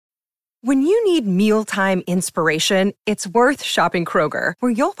When you need mealtime inspiration, it's worth shopping Kroger,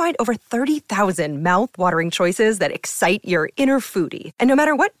 where you'll find over 30,000 mouth-watering choices that excite your inner foodie. And no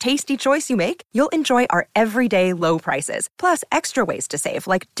matter what tasty choice you make, you'll enjoy our everyday low prices, plus extra ways to save,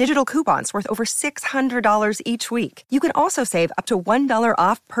 like digital coupons worth over $600 each week. You can also save up to $1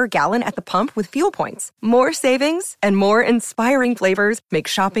 off per gallon at the pump with fuel points. More savings and more inspiring flavors make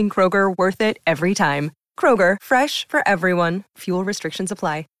shopping Kroger worth it every time. Kroger, fresh for everyone. Fuel restrictions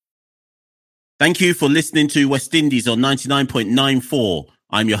apply. Thank you for listening to West Indies on 99.94.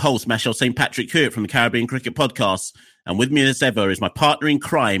 I'm your host, Mashal St. Patrick Hewitt from the Caribbean Cricket Podcast. And with me as ever is my partner in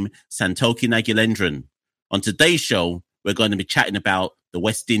crime, Santoki Nagulendran. On today's show, we're going to be chatting about the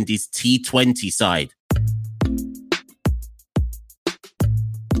West Indies T20 side.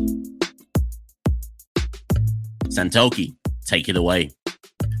 Santoki, take it away.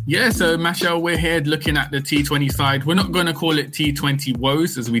 Yeah, so Mashal, we're here looking at the T20 side. We're not going to call it T20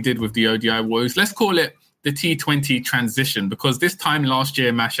 woes as we did with the ODI woes. Let's call it the T20 transition, because this time last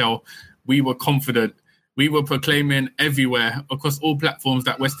year, Mashal, we were confident. We were proclaiming everywhere across all platforms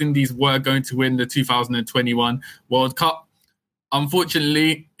that West Indies were going to win the 2021 World Cup.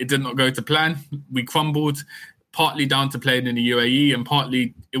 Unfortunately, it did not go to plan. We crumbled, partly down to playing in the UAE, and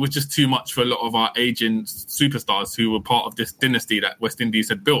partly it was just too much for a lot of our aging superstars who were part of this dynasty that West Indies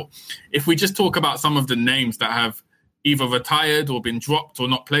had built. If we just talk about some of the names that have either retired or been dropped or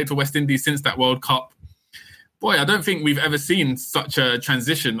not played for West Indies since that World Cup, boy, I don't think we've ever seen such a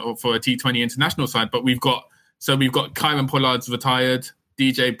transition for a T20 international side. But we've got Kieron Pollard's retired,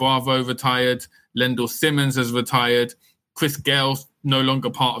 DJ Bravo retired, Lendl Simmons has retired, Chris Gale's no longer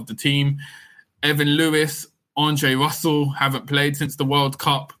part of the team, Evan Lewis, Andre Russell haven't played since the World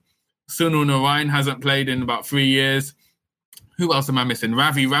Cup. Sunil Narine hasn't played in about 3 years. Who else am I missing?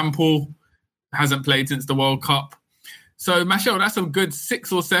 Ravi Rampal hasn't played since the World Cup. So, Mashal, that's a good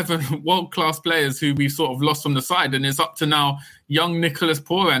 6 or 7 world-class players who we've sort of lost from the side. And it's up to now young Nicholas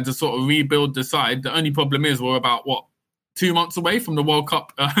Pooran to sort of rebuild the side. The only problem is we're about, 2 months away from the World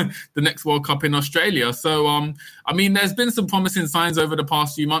Cup, the next World Cup in Australia. So, I mean, there's been some promising signs over the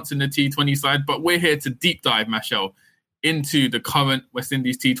past few months in the T20 side, but we're here to deep dive, Mashal, into the current West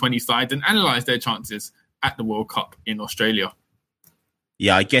Indies T20 side and analyse their chances at the World Cup in Australia.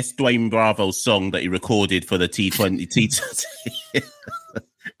 Yeah, I guess Dwayne Bravo's song that he recorded for the T20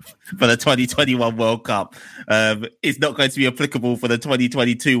 for the 2021 World Cup is not going to be applicable for the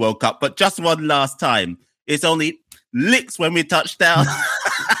 2022 World Cup. But just one last time, it's only licks when we touch down.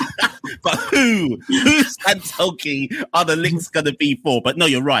 But who's Santoki are the licks going to be for? But no,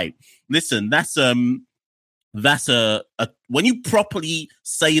 you're right. Listen, that's a when you properly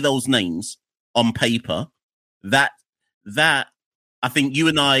say those names on paper, that I think you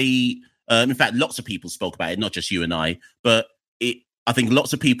and I, in fact, lots of people spoke about it, not just you and I, but I think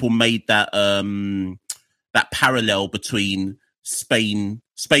lots of people made that parallel between Spain.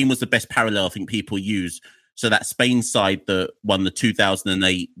 Spain was the best parallel I think people used. So that Spain side that won the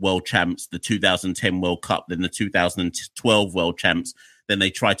 2008 World Champs, the 2010 World Cup, then the 2012 World Champs, then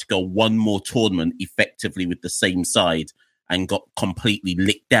they tried to go one more tournament effectively with the same side and got completely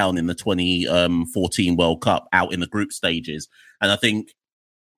licked down in the 2014 World Cup out in the group stages. And I think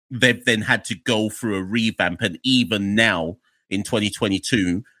they've then had to go through a revamp. And even now in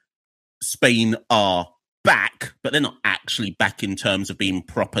 2022, Spain are back, but they're not actually back in terms of being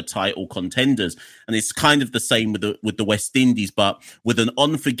proper title contenders. And it's kind of the same with the West Indies, but with an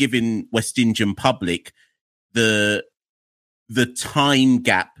unforgiving West Indian public, the time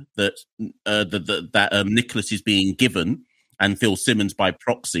gap that Nicholas is being given, and Phil Simmons by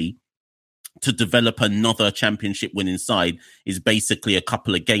proxy, to develop another championship winning side is basically a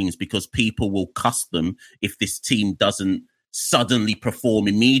couple of games, because people will cuss them if this team doesn't suddenly perform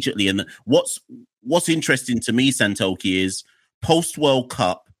immediately. And what's interesting to me, Santoki, is post-World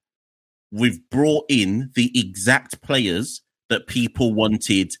Cup, we've brought in the exact players that people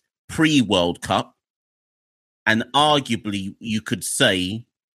wanted pre-World Cup. And arguably, you could say,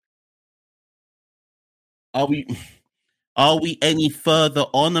 are we any further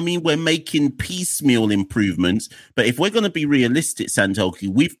on? I mean, we're making piecemeal improvements, but if we're going to be realistic, Santoki,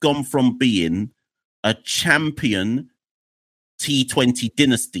 we've gone from being a champion T20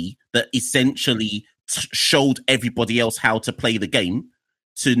 dynasty that essentially showed everybody else how to play the game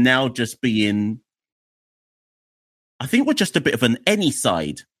to now just being, I think we're just a bit of an any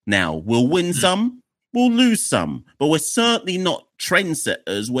side now. We'll win some, we'll lose some, but we're certainly not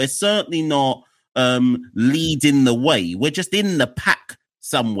trendsetters. We're certainly not leading the way. We're just in the pack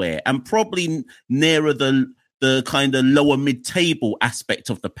somewhere, and probably nearer the kind of lower mid-table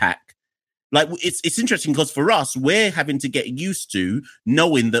aspect of the pack. Like, it's interesting because for us, we're having to get used to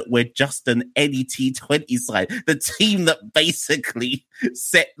knowing that we're just an any T20 side, the team that basically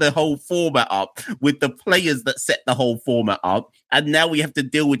set the whole format up with the players that set the whole format up. And now we have to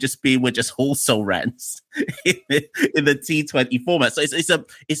deal with we're just also rants in the T20 format. So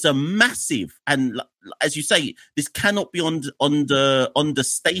it's a massive, and as you say, this cannot be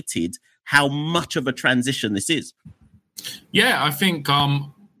understated how much of a transition this is. Yeah, I think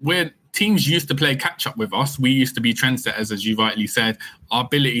teams used to play catch-up with us. We used to be trendsetters, as you rightly said. Our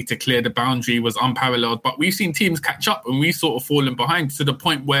ability to clear the boundary was unparalleled. But we've seen teams catch up and we've sort of fallen behind to the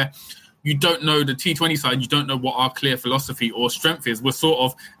point where you don't know the T20 side, you don't know what our clear philosophy or strength is. We're sort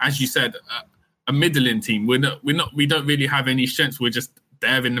of, as you said, a middling team. We don't really have any strengths. We're just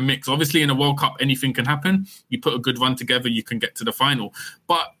there in the mix. Obviously, in a World Cup, anything can happen. You put a good run together, you can get to the final.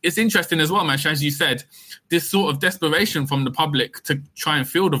 But it's interesting as well, Mash, as you said, this sort of desperation from the public to try and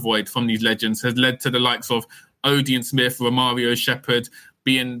fill the void from these legends has led to the likes of Odean Smith, Romario Shepherd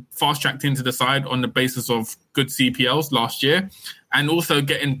being fast-tracked into the side on the basis of good CPLs last year, and also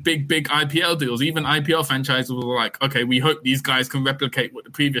getting big IPL deals. Even IPL franchises were like, okay, we hope these guys can replicate what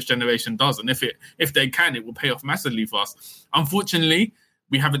the previous generation does. And if they can, it will pay off massively for us. Unfortunately,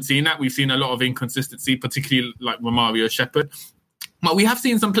 we haven't seen that. We've seen a lot of inconsistency, particularly like Romario Shepherd. But we have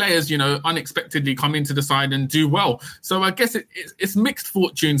seen some players, unexpectedly come into the side and do well. So I guess it's mixed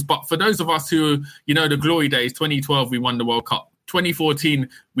fortunes. But for those of us who, the glory days, 2012, we won the World Cup. 2014,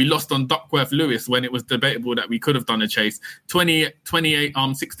 we lost on Duckworth Lewis when it was debatable that we could have done a chase.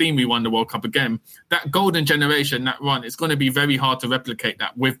 2016, we won the World Cup again. That golden generation, that run, it's going to be very hard to replicate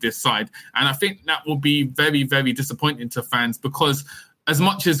that with this side. And I think that will be very, very disappointing to fans because as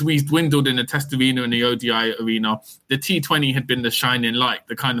much as we dwindled in the Test arena and the ODI arena, the T20 had been the shining light,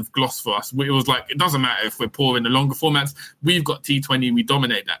 the kind of gloss for us. It was like, it doesn't matter if we're poor in the longer formats. We've got T20, we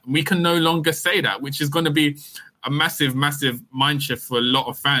dominate that. We can no longer say that, which is going to be a massive mind shift for a lot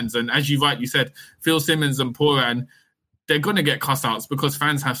of fans. And as you rightly said, Phil Simmons and Pooran, they're going to get cuss outs because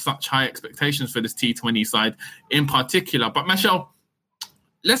fans have such high expectations for this T20 side in particular. But Michelle,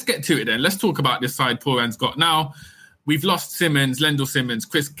 let's get to it then. Let's talk about this side Pooran's got now. We've lost Simmons, Lendl Simmons,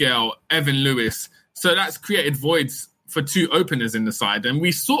 Chris Gale, Evan Lewis. So that's created voids for two openers in the side. And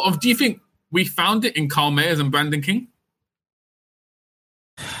we do you think we found it in Kyle Mayers and Brandon King?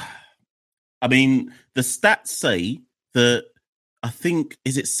 I mean, the stats say that I think,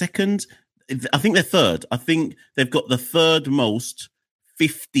 is it second? I think they're third. I think they've got the third most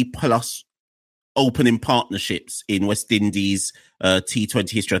 50-plus opening partnerships in West Indies T20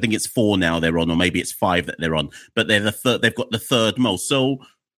 history. I think it's 4 now they're on, or maybe it's 5 that they're on. But they're the third. They've got the third most. So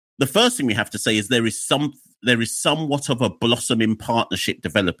the first thing we have to say is there is somewhat of a blossoming partnership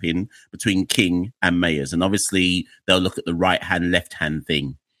developing between King and Mayers. And obviously, they'll look at the right-hand, left-hand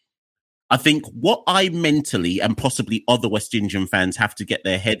thing. I think what I mentally and possibly other West Indian fans have to get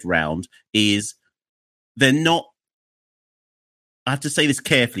their head round is they're not, I have to say this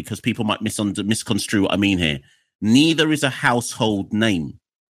carefully because people might misconstrue what I mean here. Neither is a household name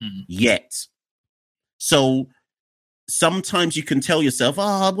yet. So sometimes you can tell yourself,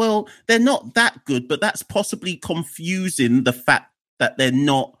 well, they're not that good, but that's possibly confusing the fact that they're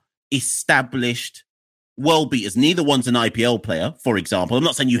not established world beaters. Neither one's an IPL player, for example. I'm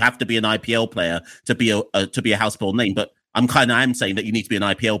not saying you have to be an IPL player to be a household name, but I'm saying that you need to be an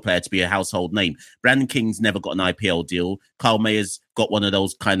IPL player to be a household name. Brandon King's never got an IPL deal. Kyle Mayers got one of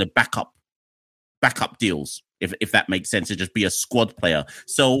those kind of backup deals, if that makes sense, to just be a squad player.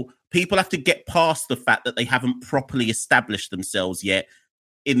 So people have to get past the fact that they haven't properly established themselves yet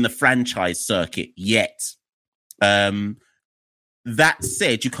in the franchise circuit yet. That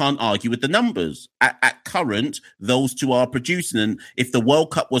said, you can't argue with the numbers. At current, those two are producing. And if the World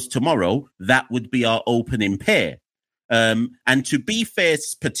Cup was tomorrow, that would be our opening pair. And to be fair,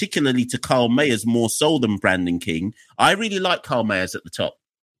 particularly to Kyle Mayers more so than Brandon King, I really like Kyle Mayers at the top.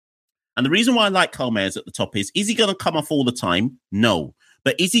 And the reason why I like Kyle Mayers at the top is he going to come off all the time? No.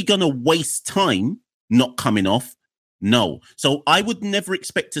 But is he going to waste time not coming off? No. So I would never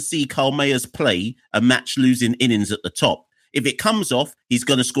expect to see Kyle Mayers play a match-losing innings at the top. If it comes off, he's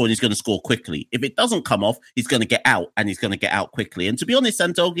going to score and he's going to score quickly. If it doesn't come off, he's going to get out and he's going to get out quickly. And to be honest,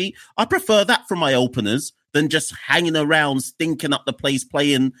 Santoki, I prefer that from my openers than just hanging around, stinking up the place,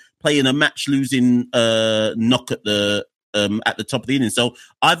 playing a match-losing knock at the top of the innings. So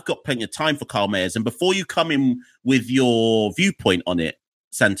I've got plenty of time for Kyle Mayers. And before you come in with your viewpoint on it,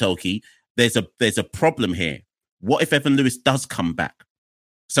 Santoki, there's a problem here. What if Evan Lewis does come back?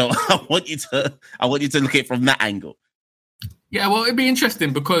 So I want you to look at it from that angle. Yeah, well, it'd be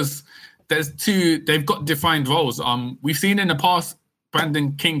interesting because they've got defined roles. We've seen in the past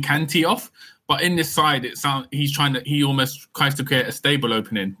Brandon King can tee off. But in this side, he almost tries to create a stable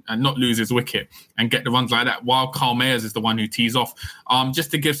opening and not lose his wicket and get the runs like that, while Carl Mayers is the one who tees off.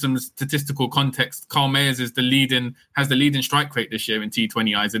 Just to give some statistical context, Carl Mayers has the leading strike rate this year in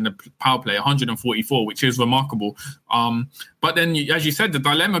T20Is in the power play, 144, which is remarkable. But then, as you said, the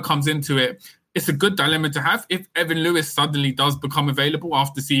dilemma comes into it. It's a good dilemma to have if Evan Lewis suddenly does become available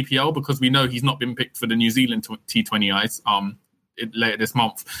after CPL, because we know he's not been picked for the New Zealand T20Is. Later this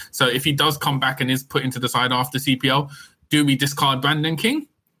month. So if he does come back and is put into the side after CPL, do we discard Brandon King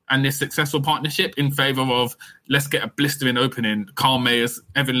and this successful partnership in favour of let's get a blistering opening, Carl Mayers,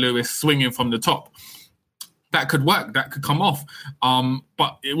 Evan Lewis swinging from the top? That could work. That could come off.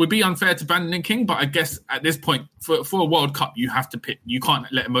 But it would be unfair to Brandon King. But I guess at this point, for a World Cup, you have to pick. You can't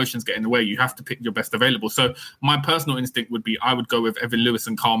let emotions get in the way. You have to pick your best available. So my personal instinct would be I would go with Evan Lewis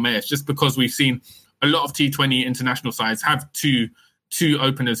and Carl Mayers, just because we've seen a lot of T20 international sides have two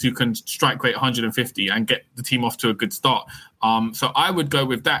openers who can strike rate 150 and get the team off to a good start. So I would go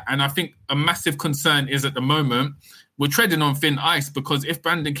with that. And I think a massive concern is at the moment, we're treading on thin ice, because if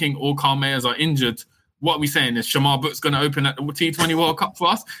Brandon King or Carl Mayers are injured, what are we saying? Is Shamar Brooks going to open at the T20 World Cup for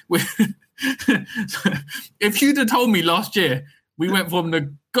us? If you'd have told me last year, we went from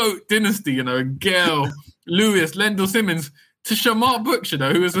the GOAT dynasty, Gale, Lewis, Lendl Simmons, to Shamar Brooks,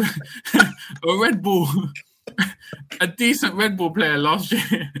 who was a Red Bull, a decent Red Bull player last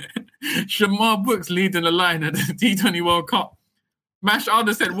year. Shamar Brooks leading the line at the T20 World Cup. Mash, I'd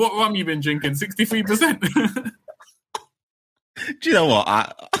have said, what rum you been drinking? 63%. Do you know what?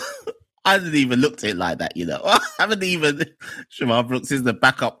 I hadn't even looked at it like that, I haven't even... Shamar Brooks is the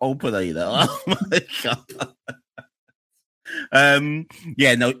backup opener, Oh, my God. In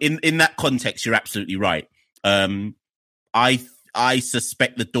that context, you're absolutely right. I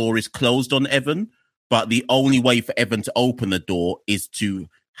suspect the door is closed on Evan, but the only way for Evan to open the door is to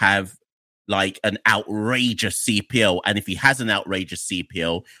have like an outrageous CPL. And if he has an outrageous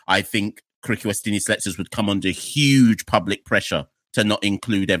CPL, I think Cricket West Indies selectors would come under huge public pressure to not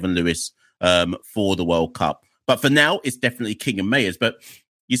include Evan Lewis for the World Cup. But for now, it's definitely King and Mayers. But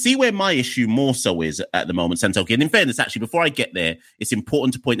you see where my issue more so is at the moment, Santoki. And in fairness, actually, before I get there, it's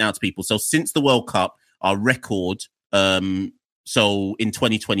important to point out to people. So since the World Cup, our record... So in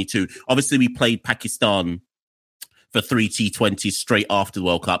 2022, obviously we played Pakistan for 3 T20s straight after the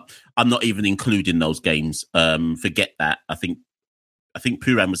World Cup. I'm not even including those games. Forget that. I think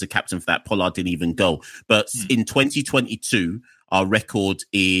Pooran was the captain for that. Pollard didn't even go. But in 2022, our record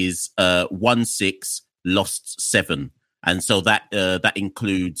is 1-6, lost 7. And so that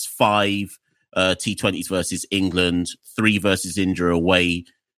includes 5 T20s versus England, 3 versus India away.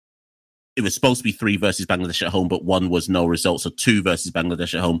 It was supposed to be 3 versus Bangladesh at home, but 1 was no result. So 2 versus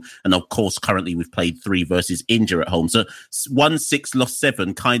Bangladesh at home. And of course, currently we've played 3 versus India at home. So 1-6, lost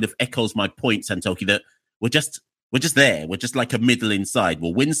 7 kind of echoes my point, Santoki, that we're just there. We're just like a middling side.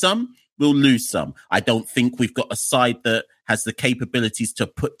 We'll win some, we'll lose some. I don't think we've got a side that has the capabilities to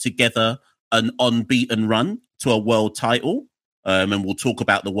put together an unbeaten run to a world title. And we'll talk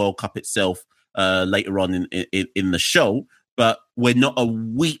about the World Cup itself later on in the show. But we're not a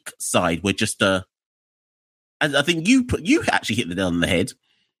weak side. We're just and I think you actually hit the nail on the head.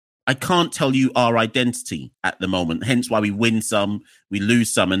 I can't tell you our identity at the moment. Hence why we win some, we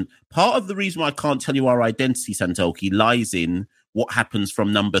lose some. And part of the reason why I can't tell you our identity, Santoki, lies in what happens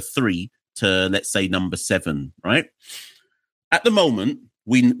from number 3 to, let's say, number 7, right? At the moment,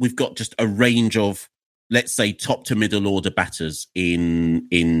 we've got just a range of, let's say, top to middle order batters in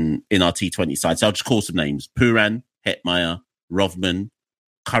our T20 side. So I'll just call some names. Pooran, Hetmyer, Rovman,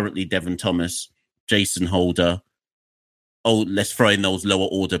 currently Devon Thomas, Jason Holder. Oh, let's throw in those lower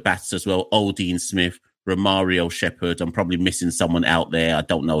order bats as well. Dean Smith, Romario Shepherd. I'm probably missing someone out there. I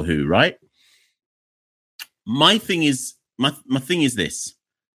don't know who, right? My thing is this.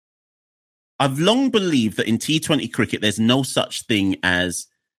 I've long believed that in T20 cricket, there's no such thing as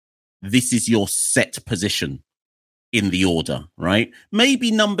this is your set position in the order, right? Maybe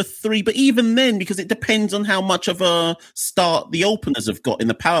number 3, but even then, because it depends on how much of a start the openers have got in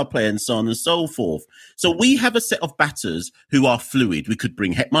the power play and so on and so forth. So we have a set of batters who are fluid. We could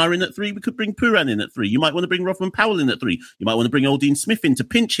bring Hetmyer in at 3. We could bring Pooran in at 3. You might want to bring Rovman Powell in at 3. You might want to bring Dean Smith in to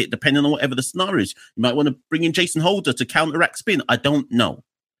pinch hit, depending on whatever the scenario is. You might want to bring in Jason Holder to counteract spin. I don't know.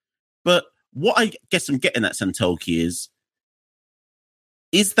 But what I guess I'm getting at, Santoki,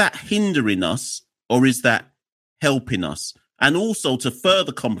 is that hindering us or is that helping us? And also, to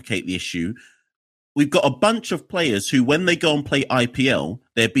further complicate the issue, we've got a bunch of players who, when they go and play IPL,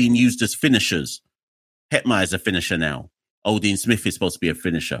 they're being used as finishers. Hetmyer is a finisher now. Dean Smith is supposed to be a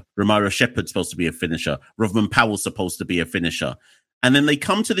finisher. Romario Shepherd's supposed to be a finisher. Rovman Powell's supposed to be a finisher. And then they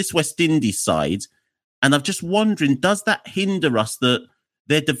come to this West Indies side, and I'm just wondering, does that hinder us that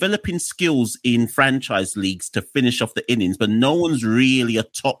they're developing skills in franchise leagues to finish off the innings, but no one's really a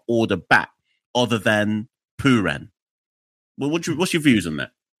top order bat other than Pooran? Well, what's your views on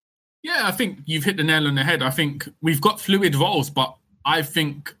that? Yeah, I think you've hit the nail on the head. I think we've got fluid roles, but I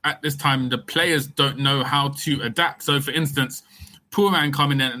think at this time the players don't know how to adapt. So, for instance, Pooran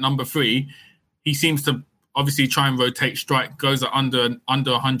coming in at number 3, he seems to obviously try and rotate strike, goes at under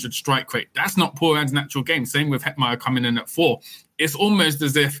 100 strike rate. That's not Pooran's natural game. Same with Hetmyer coming in at 4. It's almost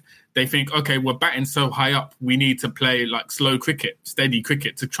as if they think, okay, we're batting so high up, we need to play like slow cricket, steady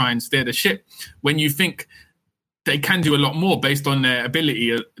cricket to try and steer the ship. When you think they can do a lot more based on their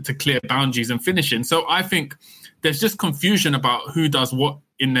ability to clear boundaries and finishing. So I think there's just confusion about who does what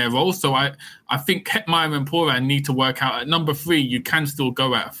in their roles. So I think Hetmyer and Pooran need to work out. At number 3, you can still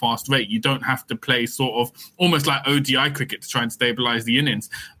go at a fast rate. You don't have to play sort of almost like ODI cricket to try and stabilise the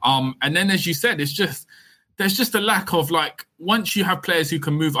innings. And then, as you said, there's just a lack of, like, once you have players who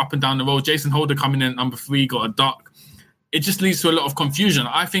can move up and down the road, Jason Holder coming in at number 3, got a duck. It just leads to a lot of confusion.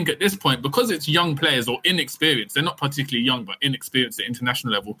 I think at this point, because it's young players or inexperienced, they're not particularly young, but inexperienced at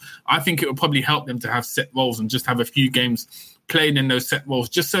international level, I think it would probably help them to have set roles and just have a few games played in those set roles,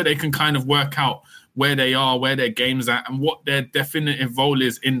 just so they can kind of work out where they are, where their game's at, and what their definitive role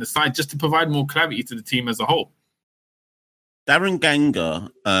is in the side, just to provide more clarity to the team as a whole. Darren Ganga,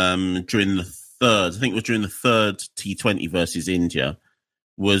 during the third T20 versus India,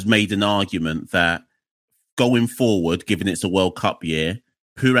 was made an argument that going forward, given it's a World Cup year,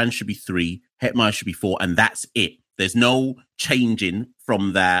 Pooran should be 3, Hetmyer should be 4, and that's it. There's no changing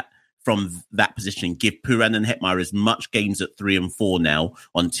from that position. Give Pooran and Hetmyer as much games at 3 and 4 now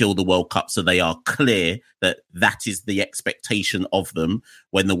until the World Cup, so they are clear that is the expectation of them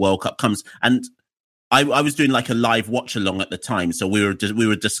when the World Cup comes. And I was doing like a live watch along at the time, so we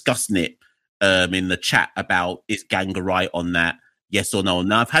were discussing it in the chat about, is Ganga right on that? Yes or no?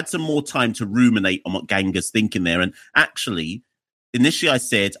 Now, I've had some more time to ruminate on what Ganga's thinking there. And actually, initially I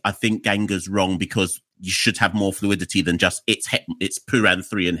said, I think Ganga's wrong because you should have more fluidity than just it's Pooran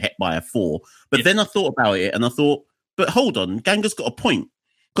 3 and Hetmyer 4. But then I thought about it and I thought, but hold on, Ganga's got a point.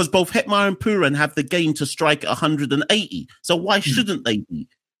 Because both Hetmyer and Pooran have the game to strike at 180. So why shouldn't they be?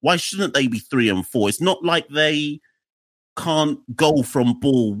 Why shouldn't they be 3 and 4? It's not like they can't go from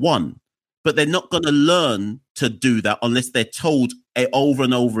ball 1. But they're not going to learn to do that unless they're told over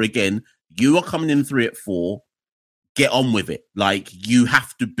and over again, you are coming in 3 at 4, get on with it. Like, you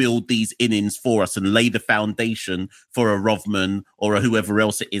have to build these innings for us and lay the foundation for a Rovman or a whoever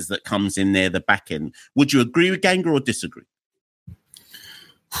else it is that comes in there, the back end. Would you agree with Ganga or disagree?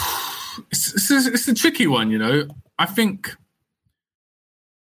 It's a tricky one, you know. I think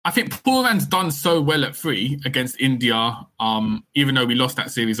Pooran's done so well at 3 against India, even though we lost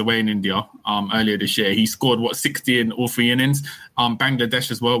that series away in India earlier this year. He scored, 60 in all 3 innings.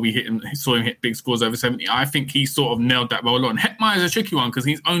 Bangladesh as well, we saw him hit big scores over 70. I think he sort of nailed that role on. Hetmyer is a tricky one because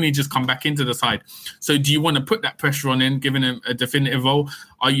he's only just come back into the side. So do you want to put that pressure on him, giving him a definitive role?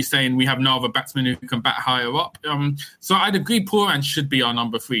 Are you saying we have no other batsman who can bat higher up? So I'd agree Pooran should be our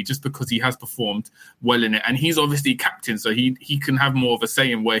number 3 just because he has performed well in it. And he's obviously captain, so he can have more of a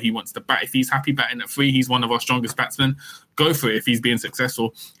say in where he wants to bat. If he's happy batting at 3, he's one of our strongest batsmen. Go for it if he's being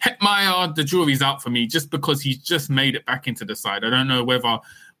successful. Hetmyer, the jury's out for me just because he's just made it back into the side. I don't know whether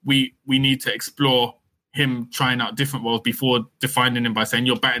we need to explore him trying out different roles before defining him by saying,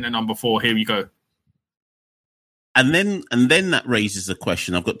 you're batting at number 4, here we go. And then that raises a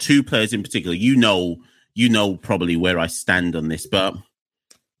question. I've got 2 players in particular. You know probably where I stand on this, but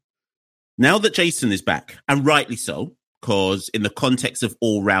now that Jason is back, and rightly so, because in the context of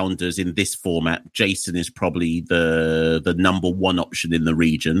all-rounders in this format, Jason is probably the number 1 option in the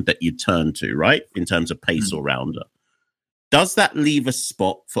region that you turn to, right? In terms of pace all-rounder. Does that leave a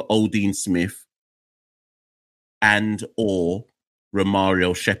spot for Odean Smith and or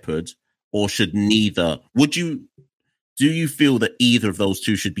Romario Shepherd, or should neither? Do you feel that either of those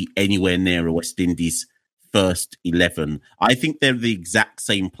 2 should be anywhere near a West Indies first 11? I think they're the exact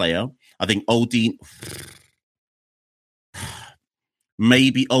same player. I think Odean...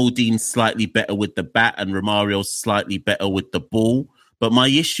 Maybe Odean's slightly better with the bat and Romario's slightly better with the ball. But my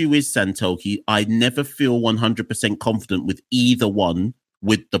issue is, Santoki, I never feel 100% confident with either one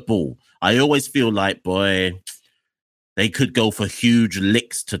with the ball. I always feel like, boy, they could go for huge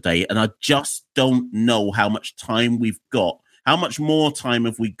licks today. And I just don't know how much time we've got. How much more time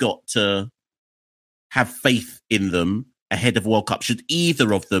have we got to have faith in them ahead of World Cup? Should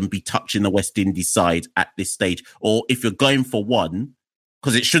either of them be touching the West Indies side at this stage? Or if you're going for one,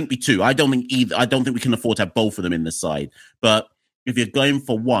 because it shouldn't be 2. I don't think we can afford to have both of them in the side. But If you're going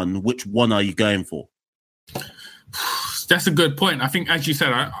for one, which one are you going for? That's a good point. I think, as you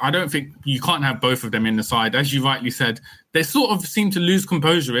said, I don't think you can't have both of them in the side. As you rightly said, they sort of seem to lose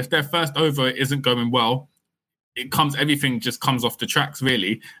composure. If their first over isn't going well, everything just comes off the tracks,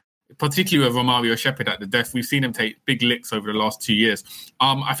 really. Particularly with Romario Shepherd at the death. We've seen him take big licks over the last 2 years.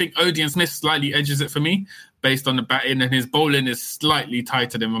 I think Odean Smith slightly edges it for me based on the batting, and his bowling is slightly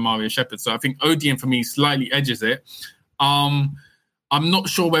tighter than Romario Shepherd. So I think Odean for me slightly edges it. I'm not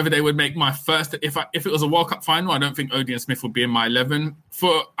sure whether they would make my first. If it was a World Cup final, I don't think Odean Smith would be in my 11.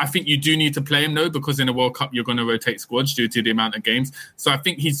 I think you do need to play him though, because in a World Cup you're going to rotate squads due to the amount of games. So I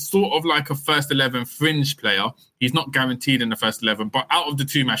think he's sort of like a first 11 fringe player. He's not guaranteed in the first 11. But out of the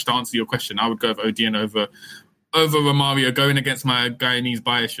two match, to answer your question, I would go with Odean over Romario, going against my Guyanese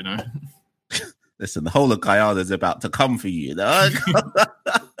bias. You know. Listen, the whole of Guyana is about to come for you. You know?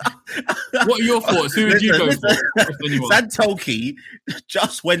 What are your thoughts? Who would you go for? Santoki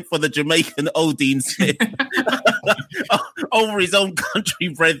just went for the Jamaican Odean Smith over his own country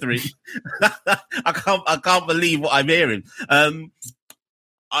brethren. I can't believe what I'm hearing.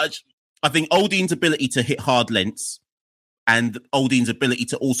 I think Odean's ability to hit hard lengths and Odean's ability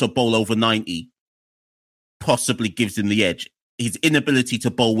to also bowl over 90 possibly gives him the edge. His inability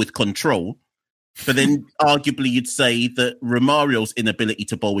to bowl with control. But then arguably you'd say that Romario's inability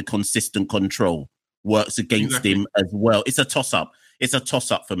to bowl with consistent control works against him as well. It's a toss-up. It's a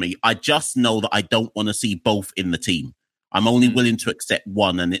toss-up for me. I just know that I don't want to see both in the team. I'm only willing to accept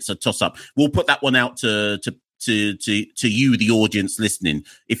one, and it's a toss-up. We'll put that one out to you, the audience listening.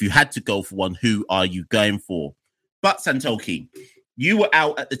 If you had to go for one, who are you going for? But Santoki, you were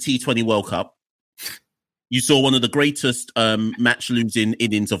out at the T20 World Cup. You saw one of the greatest match-losing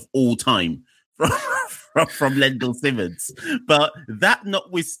innings of all time from Lendl Simmons. But that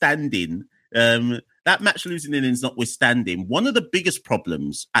notwithstanding, that match losing innings notwithstanding, one of the biggest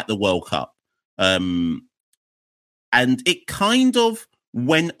problems at the World Cup, and it kind of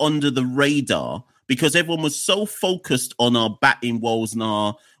went under the radar because everyone was so focused on our batting woes and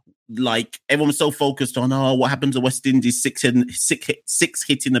everyone was so focused on what happened to West Indies six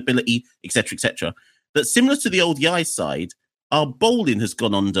hitting ability, etc., etc. That similar to the ODI side, our bowling has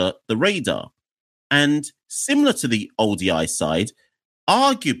gone under the radar. And similar to the ODI side,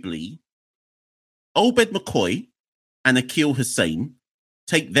 arguably, Obed McCoy and Akil Hussain,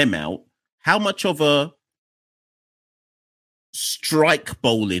 take them out, how much of a strike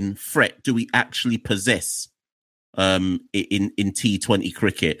bowling threat do we actually possess in T20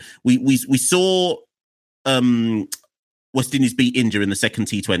 cricket? We saw West Indies beat India in the second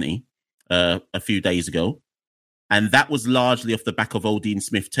T20 a few days ago, and that was largely off the back of Odean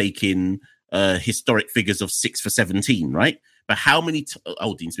Smith taking historic figures of 6 for 17, right? But how many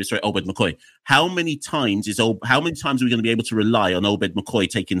Obed McCoy? How many times are we going to be able to rely on Obed McCoy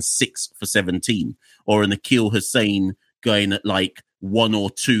taking 6 for 17, or an Akil Hussain going at like 1 or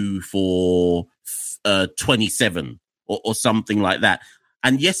 2 for 27 or something like that?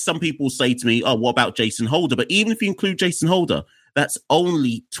 And yes, some people say to me, "Oh, what about Jason Holder?" But even if you include Jason Holder, that's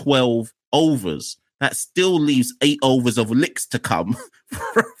only 12 overs. That still leaves 8 overs of licks to come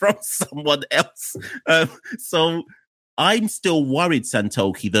from someone else. So I'm still worried,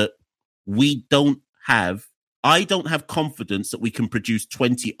 Santoki, that I don't have confidence that we can produce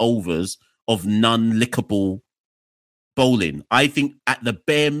 20 overs of non-lickable bowling. I think at the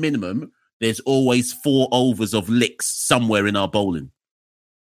bare minimum, there's always 4 overs of licks somewhere in our bowling.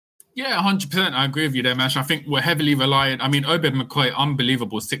 Yeah, 100%. I agree with you there, Mash. I think we're heavily reliant. I mean, Obed McCoy,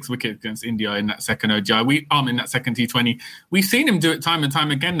 unbelievable 6 wickets against India in that second ODI. In that second T20. We've seen him do it time and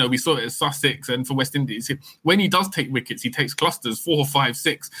time again, though. We saw it at Sussex and for West Indies. When he does take wickets, he takes clusters, 4, 5,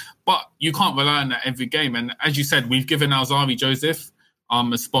 6. But you can't rely on that every game. And as you said, we've given Alzari Joseph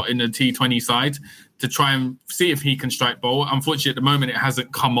a spot in the T20 side to try and see if he can strike bowl. Unfortunately, at the moment, it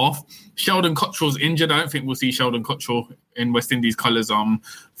hasn't come off. Sheldon Cottrell's injured. I don't think we'll see Sheldon Cottrell in West Indies colours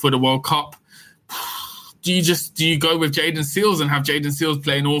for the World Cup. Do you go with Jayden Seales and have Jayden Seales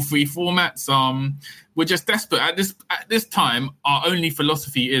play in all 3 formats? We're just desperate. At this time, our only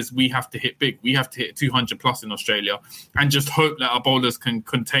philosophy is we have to hit big. We have to hit 200 plus in Australia and just hope that our bowlers can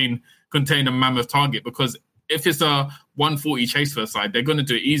contain a mammoth target, because if it's a 140 chase first side, they're going to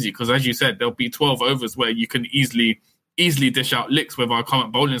do it easy because, as you said, there'll be 12 overs where you can easily dish out licks with our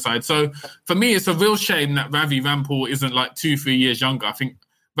current bowling side. So for me, it's a real shame that Ravi Rampal isn't like 2-3 years younger. I think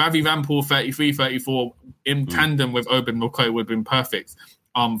Ravi Rampal, 33, 34, in tandem with Obed McCoy would have been perfect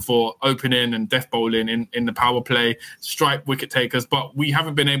for opening and death bowling in the power play, strike wicket takers. But we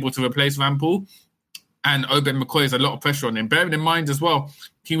haven't been able to replace Rampal. And Obed McCoy is a lot of pressure on him. Bearing in mind as well,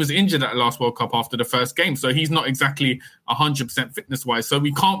 he was injured at the last World Cup after the first game, so he's not exactly 100% fitness-wise, so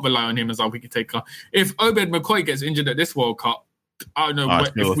we can't rely on him as our wicket taker. If Obed McCoy gets injured at this World Cup, I don't know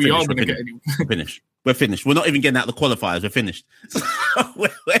if we are going to get any. Finished. We're finished. We're not even getting out the qualifiers. We're finished.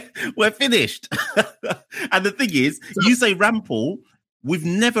 we're finished. And the thing is, you say Rampal, we've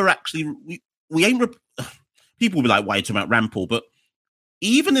never actually... We ain't... People will be like, why are you talking about Rampal? But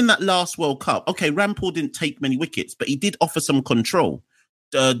even in that last World Cup, okay, Rampal didn't take many wickets, but he did offer some control.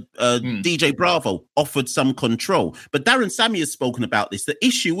 DJ Bravo offered some control. But Darren Sammy has spoken about this. The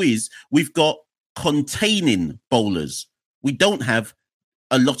issue is we've got containing bowlers. We don't have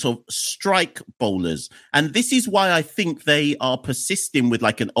a lot of strike bowlers. And this is why I think they are persisting with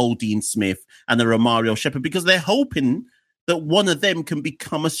like an Oldene Smith and a Romario Shepherd, because they're hoping that one of them can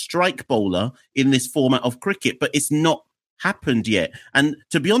become a strike bowler in this format of cricket. But it's not happened yet. And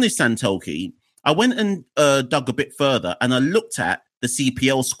to be honest, Santoki, I went and dug a bit further and I looked at the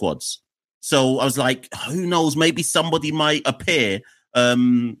CPL squads. So I was like, who knows, maybe somebody might appear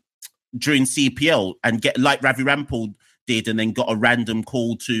during CPL and get like Ravi Rampal did and then got a random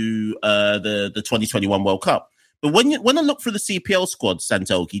call to the 2021 World Cup. But when I look through the CPL squad,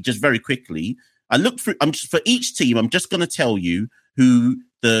 Santoki, just very quickly, I looked through, for each team, I'm just going to tell you who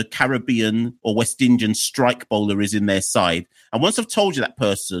the Caribbean or West Indian strike bowler is in their side. And once I've told you that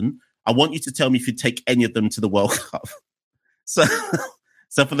person, I want you to tell me if you take any of them to the World Cup. So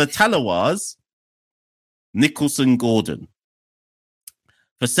for the Talawars, Nicholson Gordon.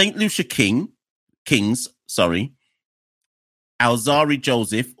 For St. Lucia Kings, Alzari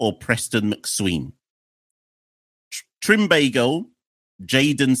Joseph or Preston McSween. Trimbago,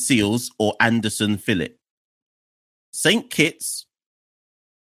 Jaden Seals or Anderson Phillip. St. Kitts,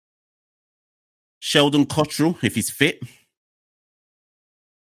 Sheldon Cottrell, if he's fit.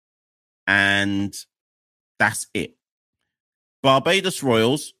 And that's it. Barbados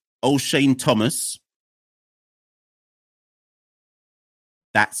Royals, O'Shane Thomas.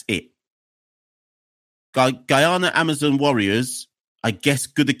 That's it. Guyana Amazon Warriors, I guess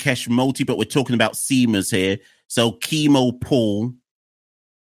Gudakesh Moti, but we're talking about seamers here. So Chemo Paul.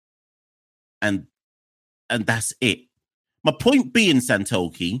 And that's it. My point being,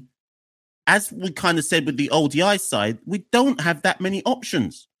 Santoki, as we kind of said with the ODI side, we don't have that many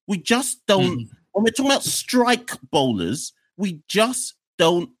options. We just don't. When we're talking about strike bowlers, we just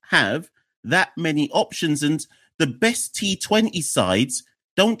don't have that many options. And the best T20 sides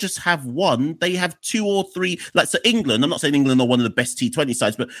don't just have one, they have two or three. Like, so England, I'm not saying England are one of the best T20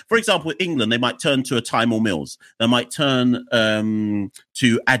 sides, but for example, England, they might turn to a Tymor Mills. They might turn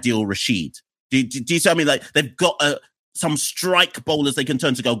to Adil Rashid. Do you see what I mean? Like, they've got some strike bowlers they can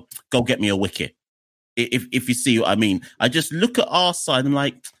turn to go get me a wicket. If you see what I mean. I just look at our side and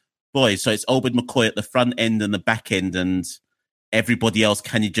like, boy, so it's Obed McCoy at the front end and the back end and everybody else,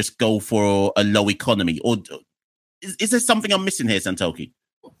 can you just go for a low economy? Or is there something I'm missing here, Santoki?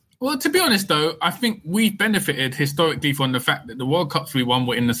 Well, to be honest, though, I think we've benefited historically from the fact that the World Cups we won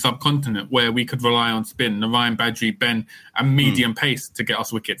were in the subcontinent where we could rely on spin, Narayan Badri, Ben, and medium pace to get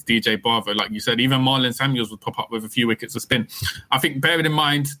us wickets. DJ Bravo, like you said, even Marlon Samuels would pop up with a few wickets of spin. I think bearing in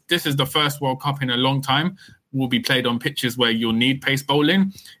mind, this is the first World Cup in a long time will be played on pitches where you'll need pace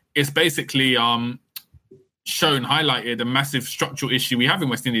bowling. It's basically highlighted a massive structural issue we have in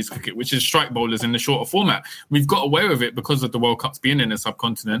West Indies cricket, which is strike bowlers in the shorter format. We've got away with it because of the World Cups being in the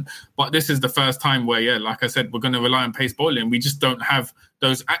subcontinent, but this is the first time where, like I said, we're going to rely on pace bowling. We just don't have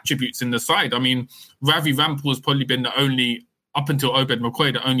those attributes in the side. I mean, Ravi Rampal has probably been the only, up until Obed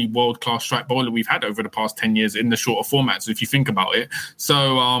McCoy, the only world-class strike bowler we've had over the past 10 years in the shorter formats, if you think about it.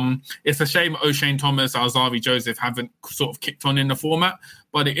 So it's a shame O'Shane Thomas, Alzari Joseph haven't sort of kicked on in the format,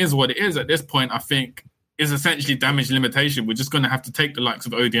 but it is what it is. At this point, I think is essentially damage limitation. We're just going to have to take the likes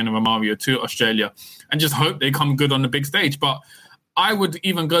of Odean and Romario to Australia and just hope they come good on the big stage. But I would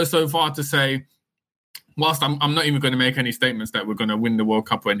even go so far to say, whilst I'm not even going to make any statements that we're going to win the World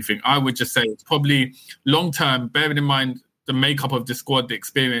Cup or anything, I would just say it's probably long-term, bearing in mind the makeup of the squad, the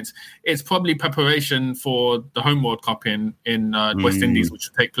experience, it's probably preparation for the home World Cup in West Indies, which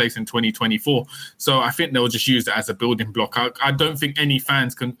will take place in 2024. So I think they'll just use it as a building block. I don't think any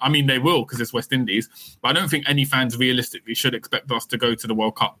fans can, I mean, they will because it's West Indies, but I don't think any fans realistically should expect us to go to the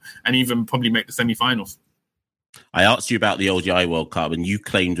World Cup and even probably make the semi-finals. I asked you about the ODI World Cup and you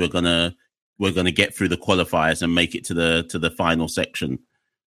claimed we're gonna get through the qualifiers and make it to the final section.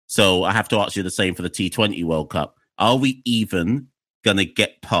 So I have to ask you the same for the T20 World Cup. Are we even going to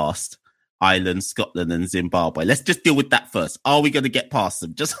get past Ireland, Scotland and Zimbabwe? Let's just deal with that first. Are we going to get past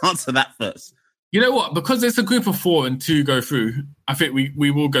them? Just answer that first. You know what? Because it's a group of 4 and 2 go through, I think we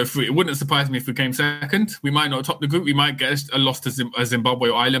will go through. It wouldn't surprise me if we came second. We might not top the group. We might get a loss to Zimbabwe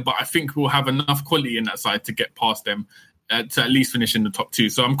or Ireland, but I think we'll have enough quality in that side to get past them to at least finish in the top 2.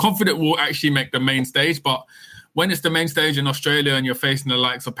 So I'm confident we'll actually make the main stage. But when it's the main stage in Australia and you're facing the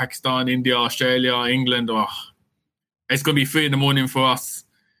likes of Pakistan, India, Australia, England, it's going to be 3 a.m. for us.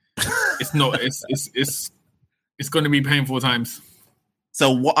 It's not. It's going to be painful times. So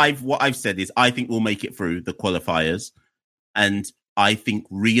what I've said is I think we'll make it through the qualifiers, and I think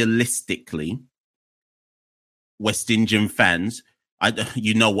realistically, West Indian fans,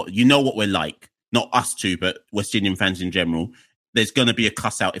 you know what we're like. Not us two, but West Indian fans in general. There's going to be a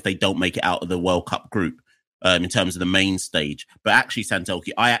cuss out if they don't make it out of the World Cup group in terms of the main stage. But actually,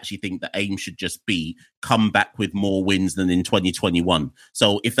 Santoki, I actually think the aim should just be come back with more wins than in 2021.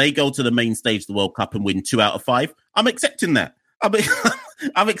 So if they go to the main stage of the World Cup and win 2 out of 5, I'm accepting that.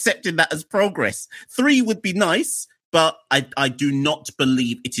 I'm accepting that as progress. 3 would be nice, but I do not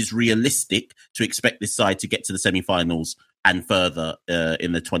believe it is realistic to expect this side to get to the semi-finals and further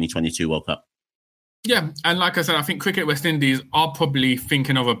in the 2022 World Cup. Yeah, and like I said, I think Cricket West Indies are probably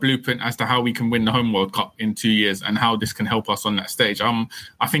thinking of a blueprint as to how we can win the home World Cup in 2 years and how this can help us on that stage. I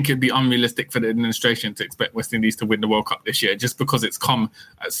think it'd be unrealistic for the administration to expect West Indies to win the World Cup this year just because it's come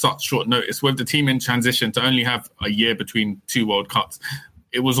at such short notice. With the team in transition to only have a year between 2 World Cups,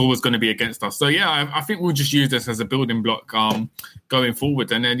 it was always going to be against us. So, yeah, I think we'll just use this as a building block going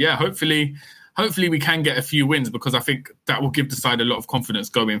forward. And then, yeah, hopefully we can get a few wins because I think that will give the side a lot of confidence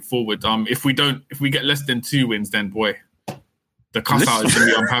going forward. If we get less than 2 wins, then boy, the cuss out is going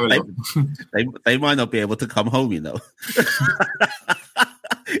to be unparalleled. They might not be able to come home, you know.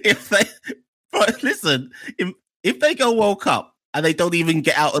 If they go World Cup and they don't even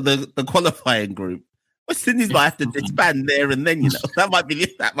get out of the qualifying group, West Indies might have to disband there and then, you know. That might be the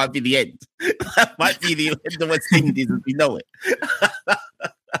end. That might be the end of West Indies as we know it.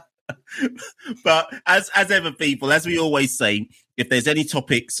 But as ever, people, as we always say, if there's any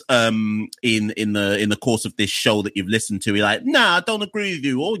topics in the course of this show that you've listened to, you're like, nah, I don't agree with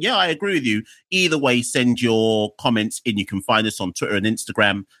you, or yeah, I agree with you. Either way, send your comments in. You can find us on Twitter and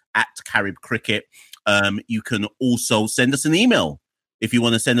Instagram at Carib Cricket. You can also send us an email if you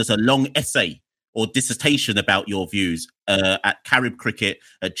want to send us a long essay or dissertation about your views at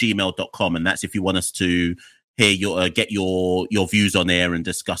caribcricket@gmail.com. And that's if you want us to get your views on air and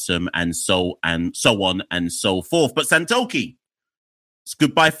discuss them and so on and so forth. But Santoki, it's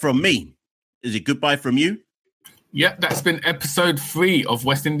goodbye from me. Is it goodbye from you? Yep, that's been episode 3 of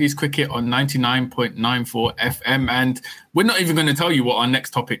West Indies Cricket on 99.94 FM. And we're not even going to tell you what our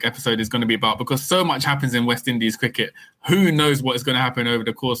next topic episode is going to be about because so much happens in West Indies cricket. Who knows what is going to happen over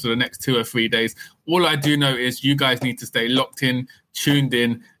the course of the next 2 or 3 days. All I do know is you guys need to stay locked in, tuned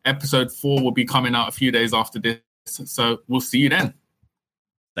in. Episode 4 will be coming out a few days after this. So we'll see you then.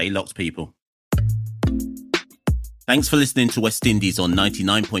 Stay locked, people. Thanks for listening to West Indies on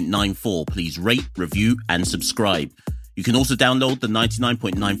 99.94. Please rate, review, and subscribe. You can also download the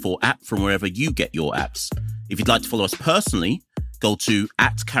 99.94 app from wherever you get your apps. If you'd like to follow us personally, go to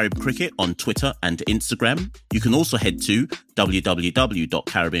 @CaribCricket on Twitter and Instagram. You can also head to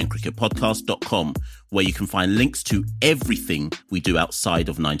www.caribbeancricketpodcast.com, where you can find links to everything we do outside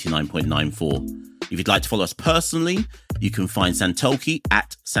of 99.94. If you'd like to follow us personally, you can find Santoki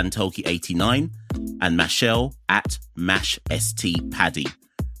at Santoki89 and Mashel at MashSTPaddy.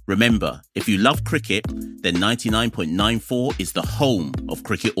 Remember, if you love cricket, then 99.94 is the home of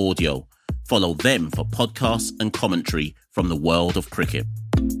cricket audio. Follow them for podcasts and commentary from the world of cricket.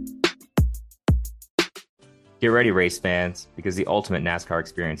 Get ready, race fans, because the ultimate NASCAR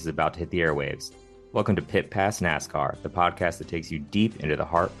experience is about to hit the airwaves. Welcome to Pit Pass NASCAR, the podcast that takes you deep into the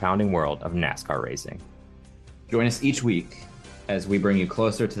heart-pounding world of NASCAR racing. Join us each week as we bring you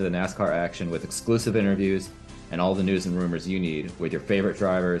closer to the NASCAR action with exclusive interviews and all the news and rumors you need with your favorite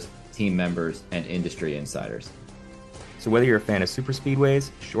drivers, team members, and industry insiders. So whether you're a fan of super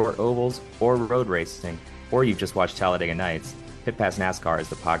speedways, short ovals, or road racing, or you've just watched Talladega Nights, Pit Pass NASCAR is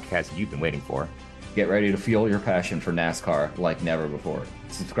the podcast you've been waiting for. Get ready to fuel your passion for NASCAR like never before.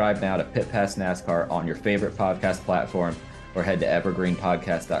 Subscribe now to Pit Pass NASCAR on your favorite podcast platform or head to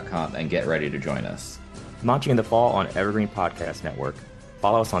evergreenpodcast.com and get ready to join us. Launching in the fall on Evergreen Podcast Network.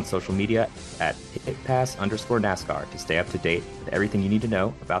 Follow us on social media at PitPass_NASCAR to stay up to date with everything you need to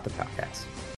know about the podcast.